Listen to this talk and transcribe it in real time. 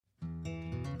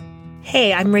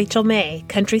Hey, I'm Rachel May,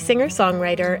 country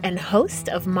singer-songwriter and host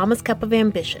of Mama's Cup of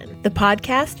Ambition, the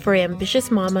podcast for ambitious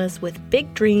mamas with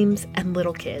big dreams and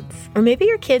little kids. Or maybe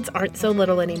your kids aren't so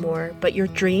little anymore, but your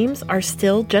dreams are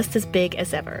still just as big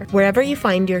as ever. Wherever you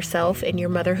find yourself in your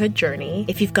motherhood journey,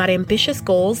 if you've got ambitious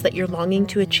goals that you're longing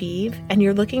to achieve, and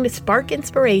you're looking to spark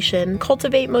inspiration,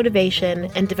 cultivate motivation,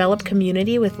 and develop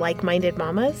community with like-minded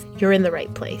mamas, you're in the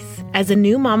right place. As a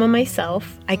new mama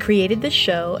myself, I created this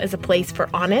show as a place for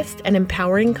honest and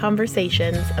empowering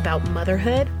conversations about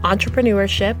motherhood,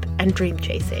 entrepreneurship, and dream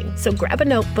chasing. So grab a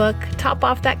notebook, top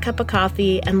off that cup of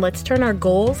coffee, and let's turn our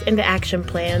goals into action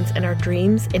plans and our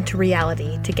dreams into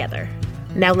reality together.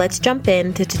 Now let's jump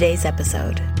into today's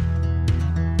episode.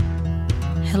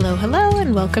 Hello,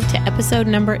 and welcome to episode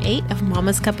number 8 of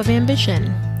Mama's Cup of Ambition.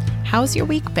 How's your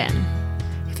week been?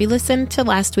 If you listened to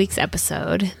last week's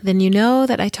episode, then you know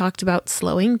that I talked about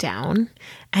slowing down,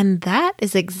 and that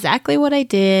is exactly what I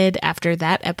did after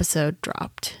that episode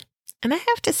dropped. And I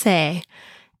have to say,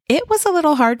 it was a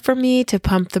little hard for me to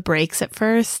pump the brakes at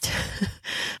first,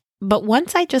 but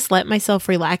once I just let myself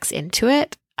relax into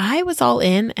it, I was all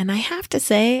in, and I have to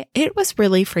say, it was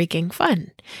really freaking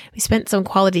fun. We spent some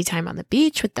quality time on the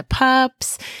beach with the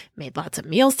pups, made lots of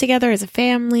meals together as a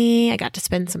family. I got to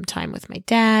spend some time with my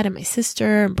dad and my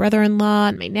sister and brother-in-law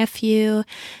and my nephew,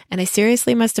 and I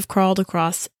seriously must have crawled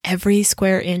across every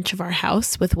square inch of our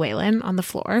house with Waylon on the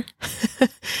floor.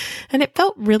 And it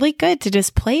felt really good to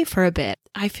just play for a bit.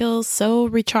 I feel so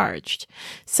recharged.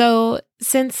 So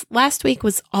since last week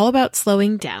was all about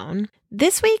slowing down,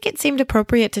 this week it seemed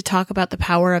appropriate to talk about the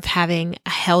power of having a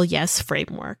hell yes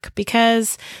framework,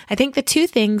 because I think the two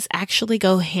things actually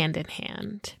go hand in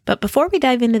hand. But before we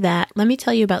dive into that, let me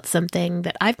tell you about something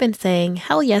that I've been saying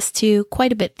hell yes to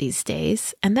quite a bit these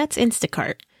days, and that's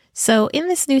Instacart. So in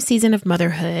this new season of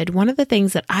motherhood, one of the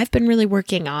things that I've been really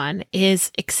working on is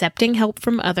accepting help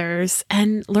from others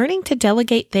and learning to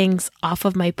delegate things off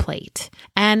of my plate.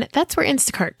 And that's where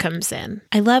Instacart comes in.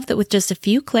 I love that with just a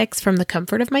few clicks from the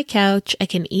comfort of my couch, I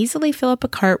can easily fill up a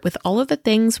cart with all of the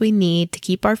things we need to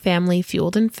keep our family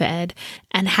fueled and fed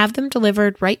and have them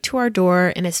delivered right to our door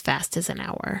in as fast as an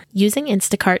hour. Using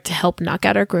Instacart to help knock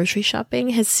out our grocery shopping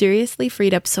has seriously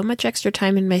freed up so much extra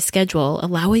time in my schedule,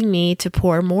 allowing me to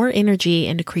pour more energy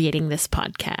into creating this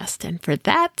podcast. And for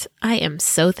that, I am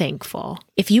so thankful.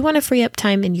 If you want to free up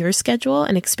time in your schedule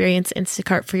and experience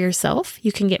Instacart for yourself,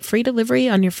 you can get free delivery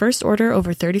on your first order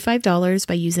over $35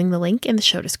 by using the link in the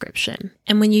show description.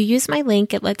 And when you use my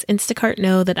link, it lets Instacart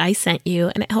know that I sent you,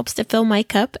 and it helps to fill my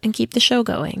cup and keep the show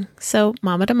going. So,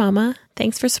 mama to mama,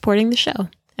 thanks for supporting the show.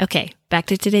 Okay, back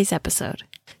to today's episode.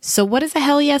 So what is a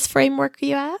hell yes framework,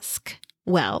 you ask?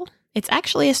 Well, it's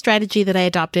actually a strategy that I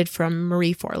adopted from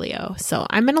Marie Forleo. So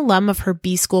I'm an alum of her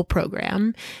B-School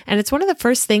program, and it's one of the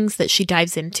first things that she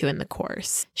dives into in the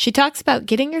course. She talks about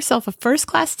getting yourself a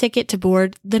first-class ticket to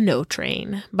board the no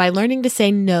train by learning to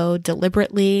say no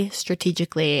deliberately,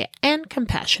 strategically, and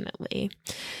compassionately.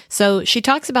 So she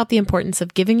talks about the importance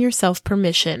of giving yourself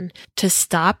permission to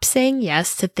stop saying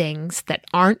yes to things that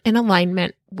aren't in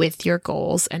alignment with your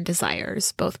goals and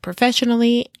desires, both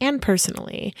professionally and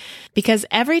personally. Because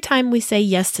every time we say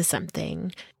yes to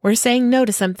something, we're saying no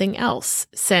to something else,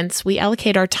 since we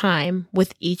allocate our time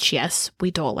with each yes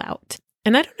we dole out.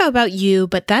 And I don't know about you,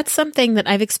 but that's something that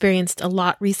I've experienced a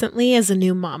lot recently as a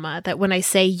new mama, that when I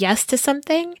say yes to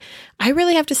something, I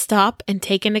really have to stop and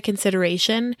take into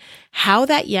consideration how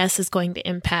that yes is going to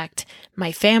impact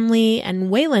my family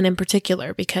and Waylon in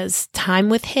particular, because time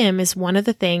with him is one of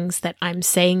the things that I'm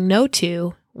saying no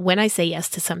to when I say yes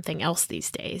to something else these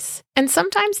days. And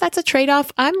sometimes that's a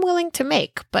trade-off I'm willing to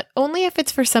make, but only if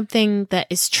it's for something that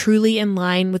is truly in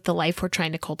line with the life we're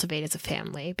trying to cultivate as a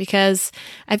family, because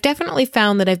I've definitely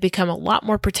found that I've become a lot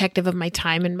more protective of my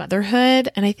time in motherhood,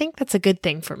 and I think that's a good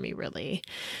thing for me, really.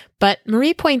 But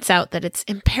Marie points out that it's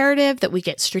imperative that we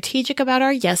get strategic about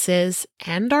our yeses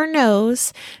and our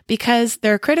nos, because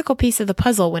they're a critical piece of the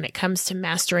puzzle when it comes to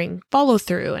mastering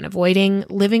follow-through and avoiding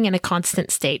living in a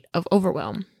constant state of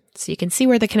overwhelm. So you can see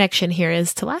where the connection here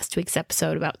is to last week's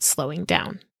episode about slowing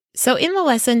down. So in the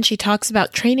lesson, she talks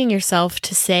about training yourself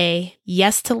to say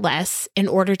yes to less in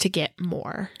order to get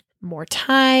more. More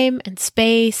time and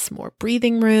space, more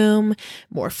breathing room,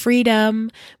 more freedom,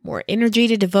 more energy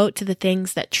to devote to the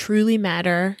things that truly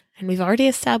matter. And we've already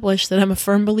established that I'm a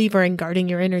firm believer in guarding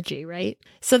your energy, right?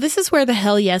 So this is where the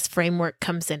hell yes framework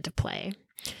comes into play.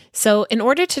 So in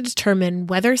order to determine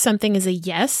whether something is a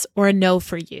yes or a no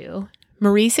for you,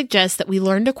 Marie suggests that we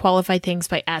learn to qualify things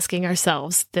by asking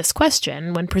ourselves this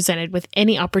question when presented with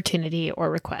any opportunity or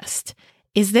request.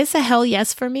 Is this a hell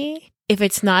yes for me? If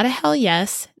it's not a hell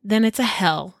yes, then it's a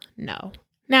hell no.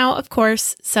 Now, of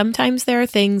course, sometimes there are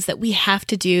things that we have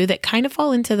to do that kind of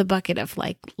fall into the bucket of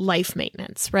like life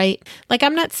maintenance, right? Like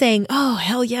I'm not saying, oh,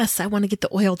 hell yes, I want to get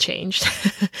the oil changed,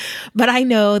 but I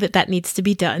know that that needs to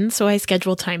be done, so I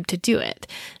schedule time to do it.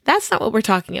 That's not what we're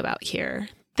talking about here.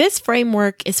 This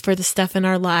framework is for the stuff in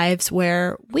our lives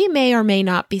where we may or may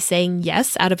not be saying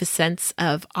yes out of a sense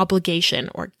of obligation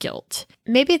or guilt.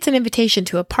 Maybe it's an invitation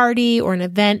to a party or an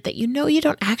event that you know you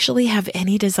don't actually have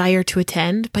any desire to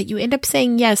attend, but you end up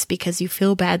saying yes because you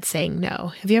feel bad saying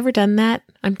no. Have you ever done that?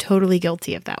 I'm totally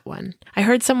guilty of that one. I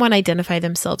heard someone identify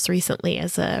themselves recently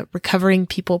as a recovering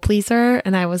people pleaser,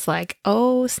 and I was like,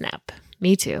 oh, snap.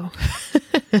 Me too.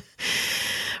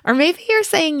 Or maybe you're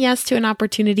saying yes to an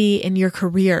opportunity in your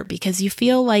career because you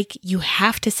feel like you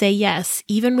have to say yes,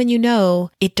 even when you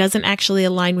know it doesn't actually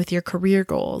align with your career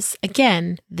goals.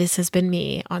 Again, this has been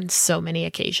me on so many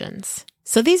occasions.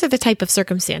 So these are the type of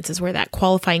circumstances where that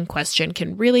qualifying question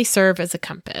can really serve as a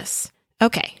compass.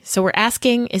 Okay, so we're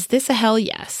asking, is this a hell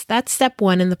yes? That's step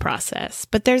 1 in the process,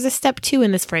 but there's a step 2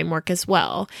 in this framework as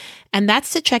well, and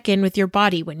that's to check in with your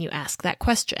body when you ask that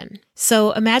question.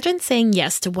 So imagine saying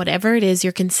yes to whatever it is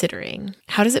you're considering.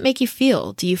 How does it make you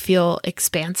feel? Do you feel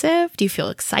expansive? Do you feel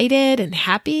excited and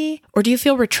happy? Or do you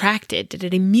feel retracted? Did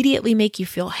it immediately make you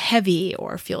feel heavy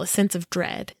or feel a sense of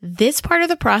dread? This part of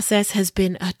the process has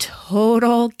been a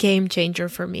total game changer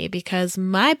for me because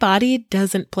my body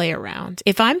doesn't play around.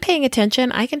 If I'm paying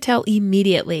attention, I can tell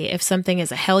immediately if something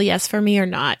is a hell yes for me or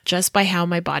not just by how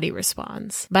my body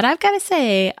responds. But I've got to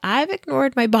say, I've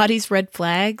ignored my body's red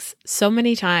flags so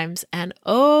many times, and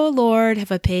oh Lord,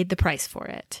 have I paid the price for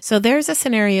it. So there's a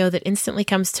scenario that instantly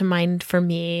comes to mind for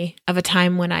me of a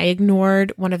time when I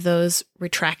ignored one of those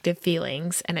retractive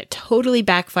feelings and it totally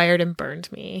backfired and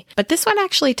burned me. But this one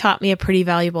actually taught me a pretty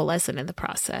valuable lesson in the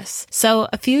process. So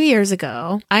a few years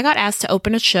ago, I got asked to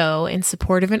open a show in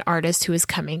support of an artist who was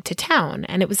coming to town,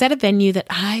 and it was at a venue that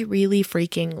I really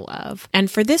freaking love. And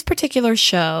for this particular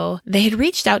show, they had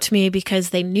reached out to me because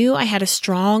they knew I had a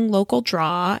strong local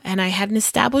draw and I had an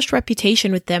established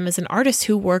reputation with them as an artist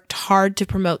who worked hard to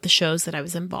promote the shows that I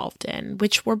was involved in,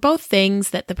 which were both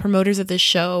things that the promoters of this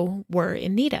show were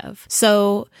in need of.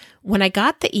 So when I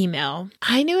got the email,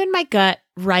 I knew in my gut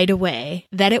right away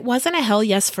that it wasn't a hell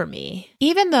yes for me,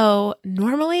 even though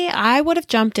normally I would have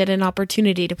jumped at an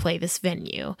opportunity to play this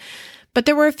venue. But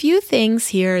there were a few things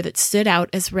here that stood out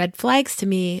as red flags to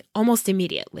me almost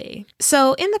immediately.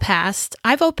 So in the past,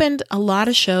 I've opened a lot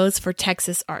of shows for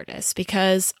Texas artists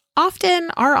because often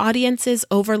our audiences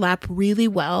overlap really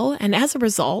well, and as a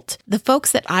result, the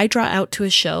folks that I draw out to a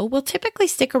show will typically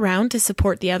stick around to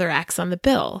support the other acts on the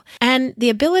bill. And the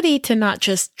ability to not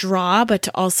just draw, but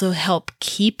to also help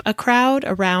keep a crowd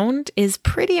around is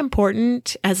pretty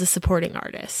important as a supporting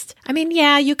artist. I mean,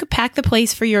 yeah, you could pack the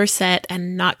place for your set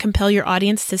and not compel your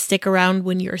audience to stick around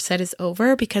when your set is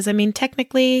over, because I mean,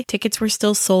 technically, tickets were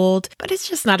still sold, but it's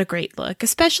just not a great look,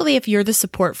 especially if you're the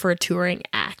support for a touring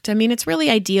act. I mean, it's really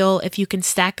ideal if you can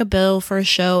stack a bill for a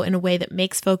show in a way that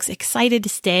makes folks excited to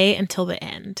stay until the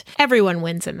end. Everyone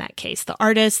wins in that case, the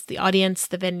artist, the audience,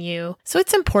 the venue. So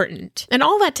it's important. And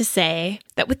all that to say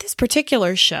that with this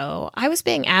particular show, I was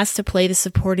being asked to play the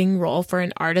supporting role for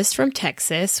an artist from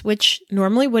Texas, which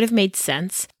normally would have made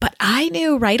sense, but I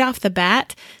knew right off the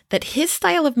bat that his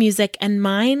style of music and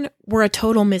mine were a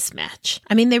total mismatch.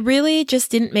 I mean, they really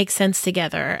just didn't make sense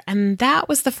together, and that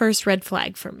was the first red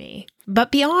flag for me.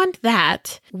 But beyond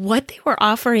that, what they were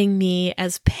offering me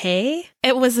as pay,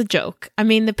 it was a joke. I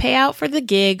mean, the payout for the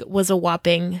gig was a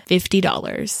whopping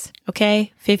 $50.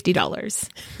 Okay? $50.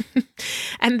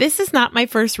 And this is not my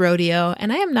first rodeo,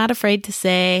 and I am not afraid to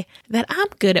say that I'm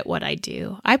good at what I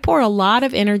do. I pour a lot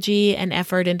of energy and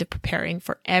effort into preparing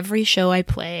for every show I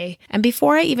play, and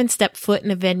before I even step foot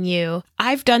in a venue,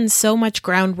 I've done so much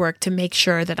groundwork to make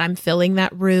sure that I'm filling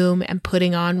that room and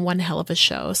putting on one hell of a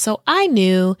show. So I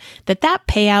knew that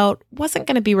payout wasn't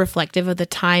going to be reflective of the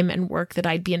time and work that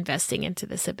I'd be investing into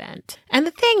this event. And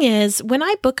the thing is, when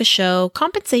I book a show,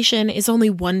 compensation is only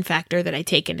one factor that I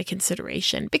take into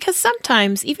consideration, because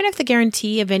sometimes, even if the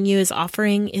guarantee a venue is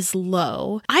offering is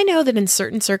low, I know that in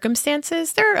certain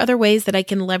circumstances, there are other ways that I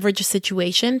can leverage a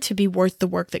situation to be worth the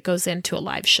work that goes into a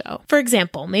live show. For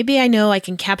example, maybe I know I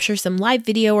can capture some live live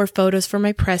video or photos for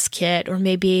my press kit, or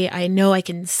maybe I know I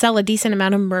can sell a decent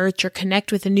amount of merch or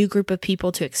connect with a new group of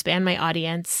people to expand my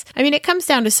audience. I mean, it comes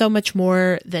down to so much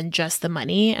more than just the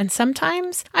money, and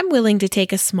sometimes I'm willing to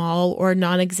take a small or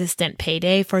non-existent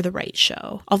payday for the right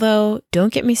show. Although,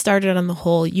 don't get me started on the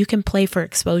whole you can play for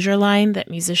exposure line that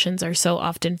musicians are so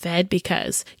often fed,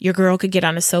 because your girl could get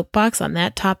on a soapbox on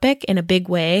that topic in a big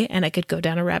way and I could go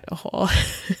down a rabbit hole.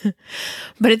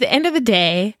 But at the end of the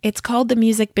day, it's called the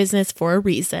music business for a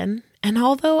reason. And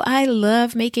although I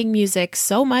love making music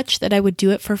so much that I would do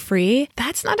it for free,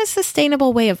 that's not a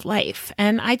sustainable way of life.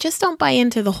 And I just don't buy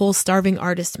into the whole starving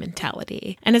artist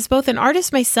mentality. And as both an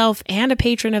artist myself and a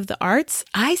patron of the arts,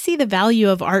 I see the value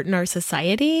of art in our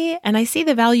society, and I see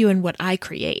the value in what I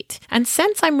create. And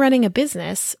since I'm running a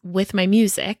business with my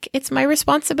music, it's my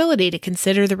responsibility to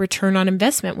consider the return on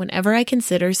investment whenever I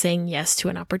consider saying yes to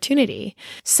an opportunity.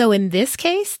 So in this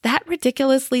case, that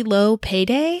ridiculously low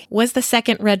payday was the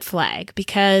second red flag,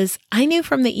 because I knew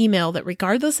from the email that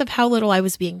regardless of how little I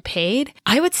was being paid,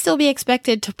 I would still be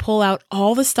expected to pull out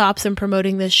all the stops in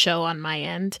promoting this show on my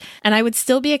end, and I would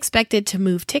still be expected to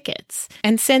move tickets.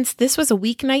 And since this was a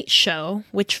weeknight show,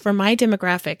 which for my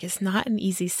demographic is not an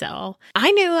easy sell,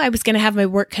 I knew I was going to have my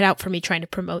work cut out for me trying to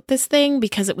promote this thing,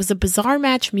 because it was a bizarre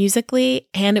match musically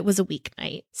and it was a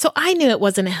weeknight. So I knew it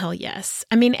wasn't a hell yes.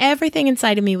 I mean, everything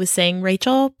inside of me was saying,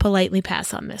 Rachel, politely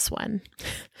pass on this one.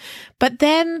 But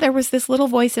then there was this little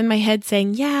voice in my head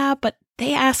saying, yeah, but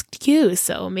they asked you,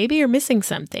 so maybe you're missing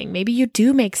something. Maybe you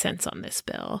do make sense on this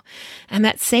bill. And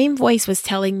that same voice was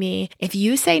telling me, if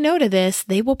you say no to this,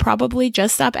 they will probably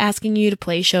just stop asking you to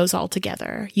play shows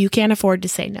altogether. You can't afford to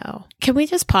say no. Can we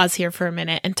just pause here for a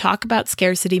minute and talk about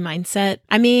scarcity mindset?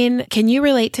 I mean, can you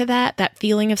relate to that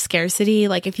feeling of scarcity?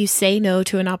 Like if you say no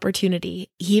to an opportunity,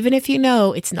 even if you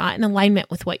know it's not in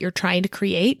alignment with what you're trying to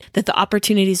create, that the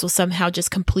opportunities will somehow just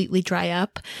completely dry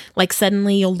up. Like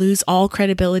suddenly you'll lose all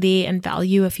credibility and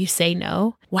value if you say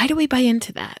no. Why do we buy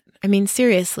into that? I mean,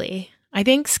 seriously. I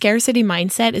think scarcity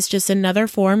mindset is just another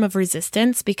form of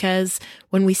resistance, because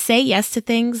when we say yes to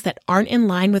things that aren't in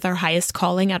line with our highest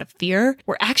calling out of fear,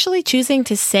 we're actually choosing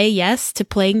to say yes to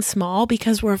playing small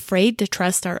because we're afraid to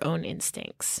trust our own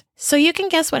instincts. So you can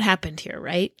guess what happened here,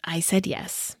 right? I said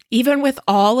yes. Even with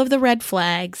all of the red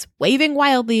flags waving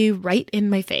wildly right in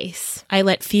my face. I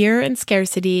let fear and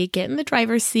scarcity get in the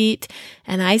driver's seat,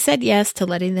 and I said yes to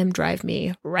letting them drive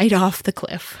me right off the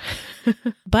cliff.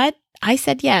 But I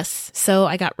said yes, so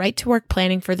I got right to work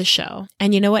planning for the show.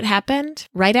 And you know what happened?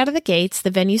 Right out of the gates, the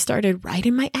venue started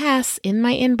writing my ass in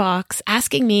my inbox,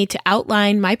 asking me to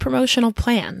outline my promotional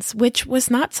plans, which was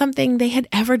not something they had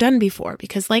ever done before,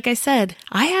 because like I said,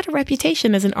 I had a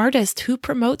reputation as an artist who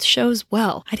promotes shows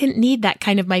well. I didn't need that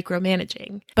kind of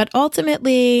micromanaging. But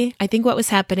ultimately, I think what was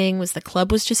happening was the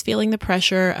club was just feeling the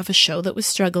pressure of a show that was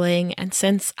struggling, and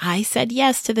since I said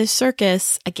yes to this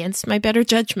circus against my better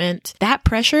judgment, that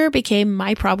pressure became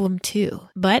my problem too.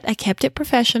 But I kept it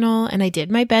professional, and I did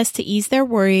my best to ease their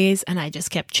worries, and I just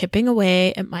kept chipping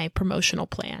away at my promotional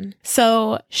plan.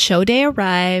 So show day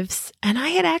arrives, and I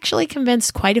had actually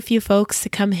convinced quite a few folks to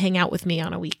come hang out with me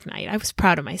on a weeknight. I was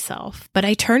proud of myself. But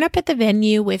I turn up at the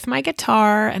venue with my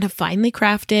guitar and a finely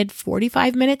crafted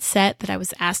 45-minute set that I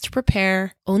was asked to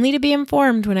prepare, only to be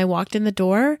informed when I walked in the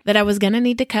door that I was going to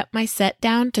need to cut my set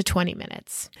down to 20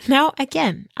 minutes. Now,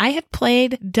 again, I had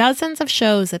played dozens of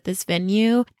shows at this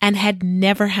venue and had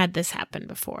never had this happen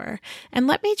before. And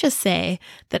let me just say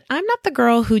that I'm not the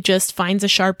girl who just finds a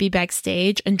Sharpie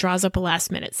backstage and draws up a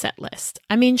last-minute set list.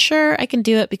 I mean, sure, I can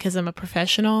do it because I'm a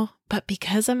professional, but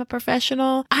because I'm a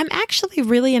professional, I'm actually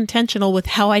really intentional with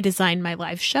how I design my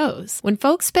live shows. When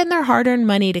folks spend their hard-earned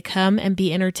money to come and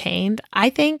be entertained, I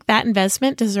think that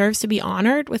investment deserves to be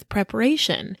honored with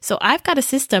preparation. So I've got a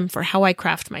system for how I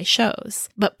craft my shows.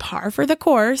 But par for the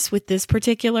course with this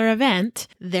particular event,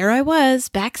 there I was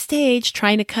backstage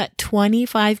trying to cut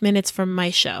 25 minutes from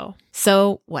my show.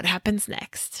 So what happens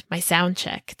next? My sound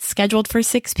check. It's scheduled for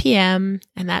 6 p.m.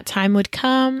 and that time would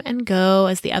come and go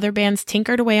as the other bands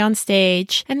tinkered away on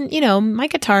stage. And, my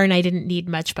guitar and I didn't need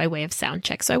much by way of sound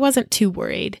check, so I wasn't too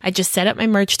worried. I just set up my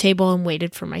merch table and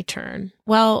waited for my turn.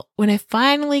 Well, when I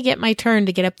finally get my turn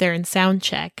to get up there and sound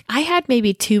check, I had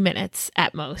maybe 2 minutes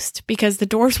at most because the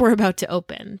doors were about to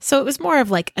open. So it was more of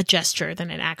like a gesture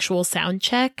than an actual sound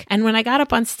check. And when I got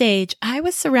up on stage, I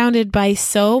was surrounded by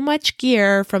so much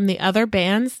gear from the other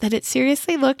bands that it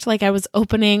seriously looked like I was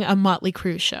opening a Motley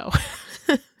Crue show.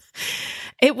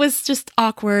 It was just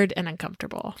awkward and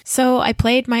uncomfortable. So I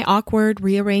played my awkward,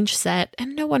 rearranged set,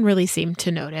 and no one really seemed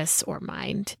to notice or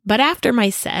mind. But after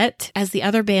my set, as the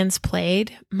other bands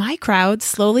played, my crowd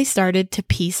slowly started to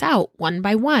peace out one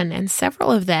by one, and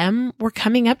several of them were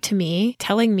coming up to me,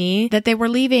 telling me that they were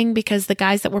leaving because the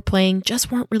guys that were playing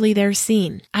just weren't really their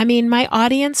scene. I mean, my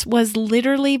audience was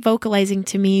literally vocalizing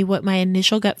to me what my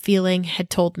initial gut feeling had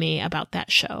told me about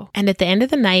that show. And at the end of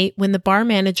the night, when the bar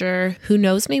manager, who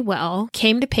knows me well,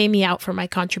 came to pay me out for my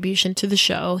contribution to the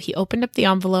show, he opened up the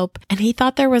envelope and he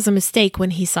thought there was a mistake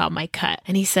when he saw my cut.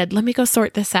 And he said, "Let me go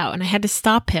sort this out." And I had to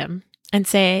stop him and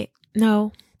say,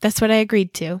 "No, that's what I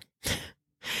agreed to."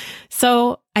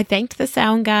 So I thanked the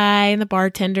sound guy and the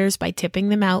bartenders by tipping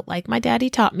them out like my daddy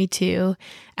taught me to.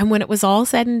 And when it was all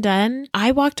said and done,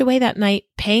 I walked away that night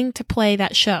paying to play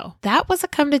that show. That was a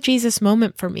come to Jesus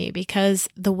moment for me because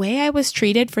the way I was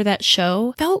treated for that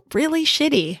show felt really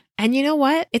shitty. And you know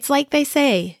what? It's like they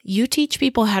say, you teach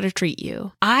people how to treat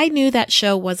you. I knew that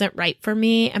show wasn't right for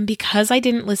me, and because I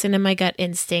didn't listen to my gut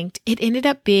instinct, it ended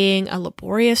up being a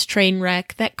laborious train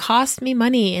wreck that cost me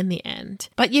money in the end.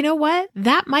 But you know what?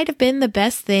 That might have been the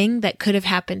best thing that could have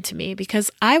happened to me because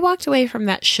I walked away from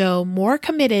that show more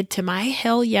committed to my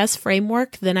hell yes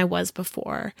framework than I was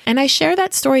before. And I share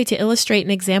that story to illustrate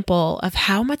an example of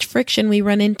how much friction we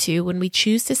run into when we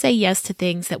choose to say yes to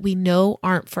things that we know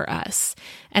aren't for us.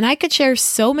 And I could share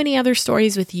so many other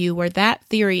stories with you where that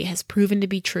theory has proven to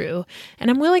be true,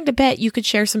 and I'm willing to bet you could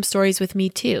share some stories with me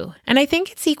too. And I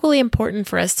think it's equally important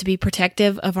for us to be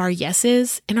protective of our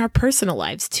yeses in our personal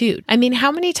lives too. I mean,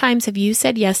 how many times have you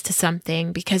said yes to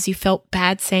something because you felt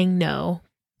bad saying no,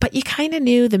 but you kind of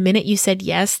knew the minute you said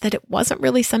yes that it wasn't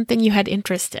really something you had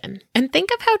interest in? And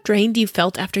think of how drained you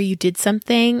felt after you did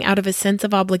something out of a sense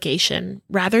of obligation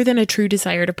rather than a true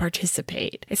desire to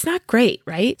participate. It's not great,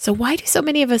 right? So why do so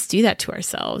many of us do that to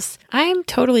ourselves? I'm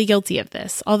totally guilty of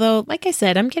this, although, like I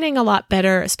said, I'm getting a lot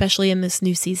better, especially in this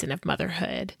new season of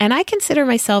motherhood. And I consider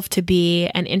myself to be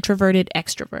an introverted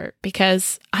extrovert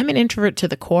because I'm an introvert to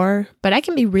the core, but I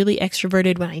can be really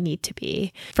extroverted when I need to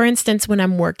be. For instance, when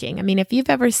I'm working. I mean, if you've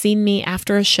ever seen me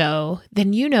after a show,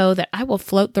 then you know that I will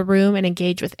float the room and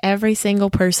engage with every single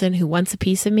person who wants a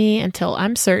piece of me until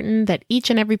I'm certain that each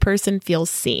and every person feels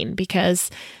seen, because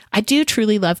I do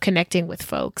truly love connecting with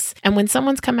folks. And when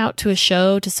someone's come out to a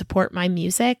show to support my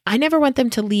music, I never want them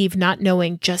to leave not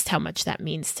knowing just how much that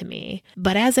means to me.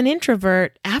 But as an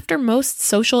introvert, after most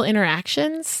social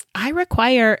interactions, I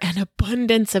require an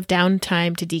abundance of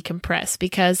downtime to decompress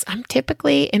because I'm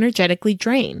typically energetically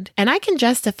drained. And I can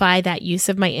justify that use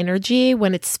of my energy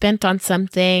when it's spent on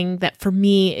something that for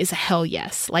me is a hell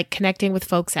yes, like connecting with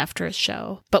folks after a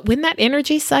show. But when that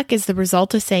energy suck is the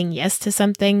result of saying yes to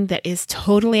something that is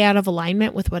totally out of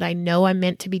alignment with what I know I'm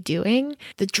meant to be doing,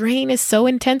 the drain is so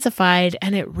intensified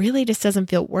and it really just doesn't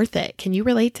feel worth it. Can you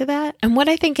relate to that? And what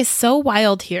I think is so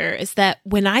wild here is that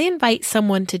when I invite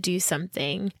someone to do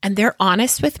something and they're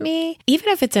honest with me, even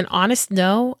if it's an honest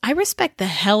no, I respect the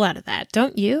hell out of that,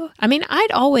 don't you? I mean,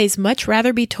 I'd always much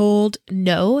rather be told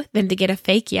no than to get a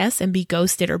fake yes and be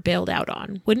ghosted or bailed out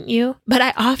on, wouldn't you? But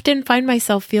I often find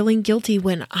myself feeling guilty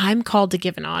when I'm called to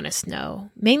give an honest no,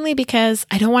 mainly because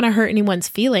I don't want to hurt anyone's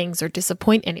feelings or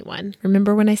disappoint anyone.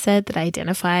 Remember when I said that I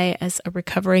identify as a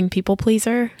recovering people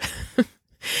pleaser?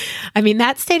 I mean,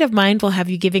 that state of mind will have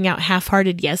you giving out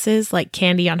half-hearted yeses like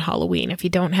candy on Halloween if you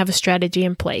don't have a strategy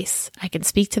in place. I can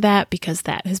speak to that because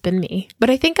that has been me. But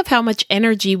I think of how much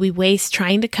energy we waste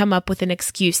trying to come up with an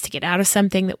excuse to get out of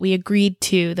something that we agreed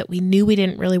to that we knew we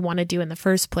didn't really want to do in the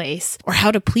first place, or how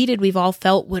depleted we've all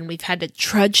felt when we've had to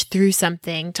trudge through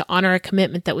something to honor a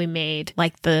commitment that we made,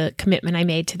 like the commitment I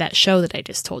made to that show that I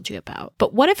just told you about.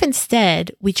 But what if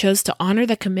instead we chose to honor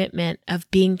the commitment of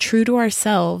being true to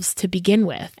ourselves to begin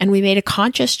with, and we made a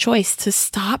conscious choice to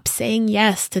stop saying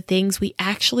yes to things we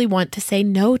actually want to say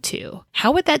no to?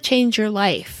 How would that change your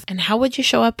life? And how would you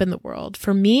show up in the world?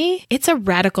 For me, it's a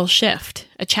radical shift,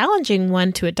 a challenging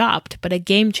one to adopt, but a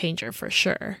game changer for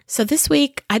sure. So this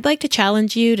week, I'd like to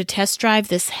challenge you to test drive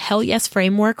this hell yes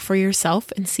framework for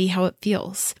yourself and see how it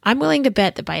feels. I'm willing to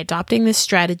bet that by adopting this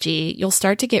strategy, you'll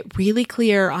start to get really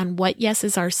clear on what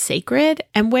yeses are sacred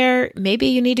and where maybe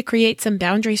you need to create some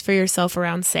boundaries for yourself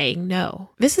around saying no.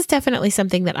 This is definitely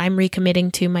something that I'm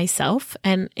recommitting to myself,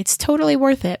 and it's totally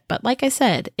worth it. But like I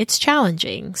said, it's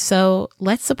challenging. So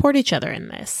let's support each other in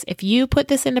this. If you put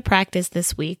this into practice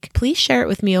this week, please share it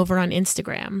with me over on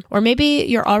Instagram. Or maybe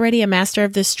you're already a master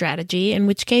of this strategy, in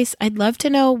which case I'd love to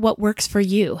know what works for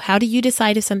you. How do you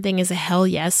decide if something is a hell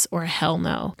yes or a hell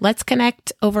no? Let's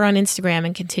connect over on Instagram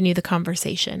and continue the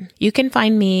conversation. You can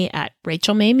find me at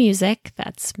Rachel May Music,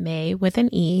 that's May with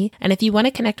an E. And if you want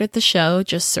to connect with the show,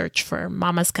 just search for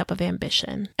Mama's Cup of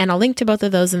Ambition. And I'll link to both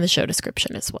of those in the show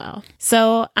description as well.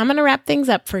 So I'm going to wrap things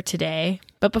up for today.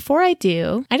 But before I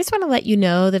do, I just want to let you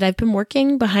know that I've been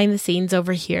working behind the scenes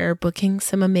over here, booking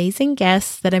some amazing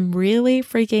guests that I'm really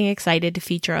freaking excited to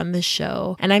feature on this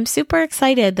show. And I'm super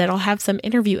excited that I'll have some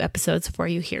interview episodes for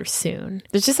you here soon.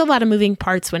 There's just a lot of moving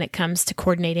parts when it comes to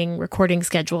coordinating recording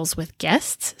schedules with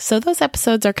guests, so those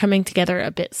episodes are coming together a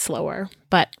bit slower.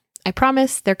 But I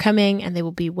promise they're coming and they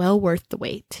will be well worth the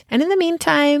wait. And in the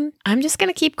meantime, I'm just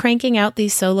going to keep cranking out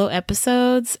these solo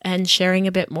episodes and sharing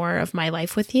a bit more of my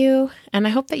life with you. And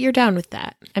I hope that you're down with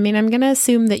that. I mean, I'm going to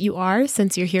assume that you are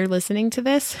since you're here listening to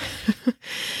this.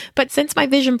 But since my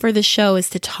vision for this show is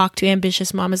to talk to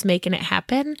ambitious mamas making it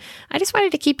happen, I just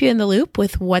wanted to keep you in the loop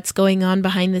with what's going on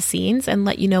behind the scenes and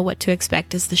let you know what to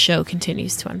expect as the show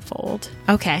continues to unfold.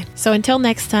 Okay, so until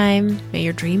next time, may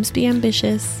your dreams be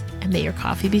ambitious. And may your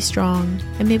coffee be strong.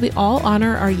 And may we all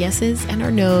honor our yeses and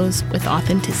our nos with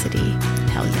authenticity.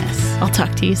 Hell yes. I'll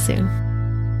talk to you soon.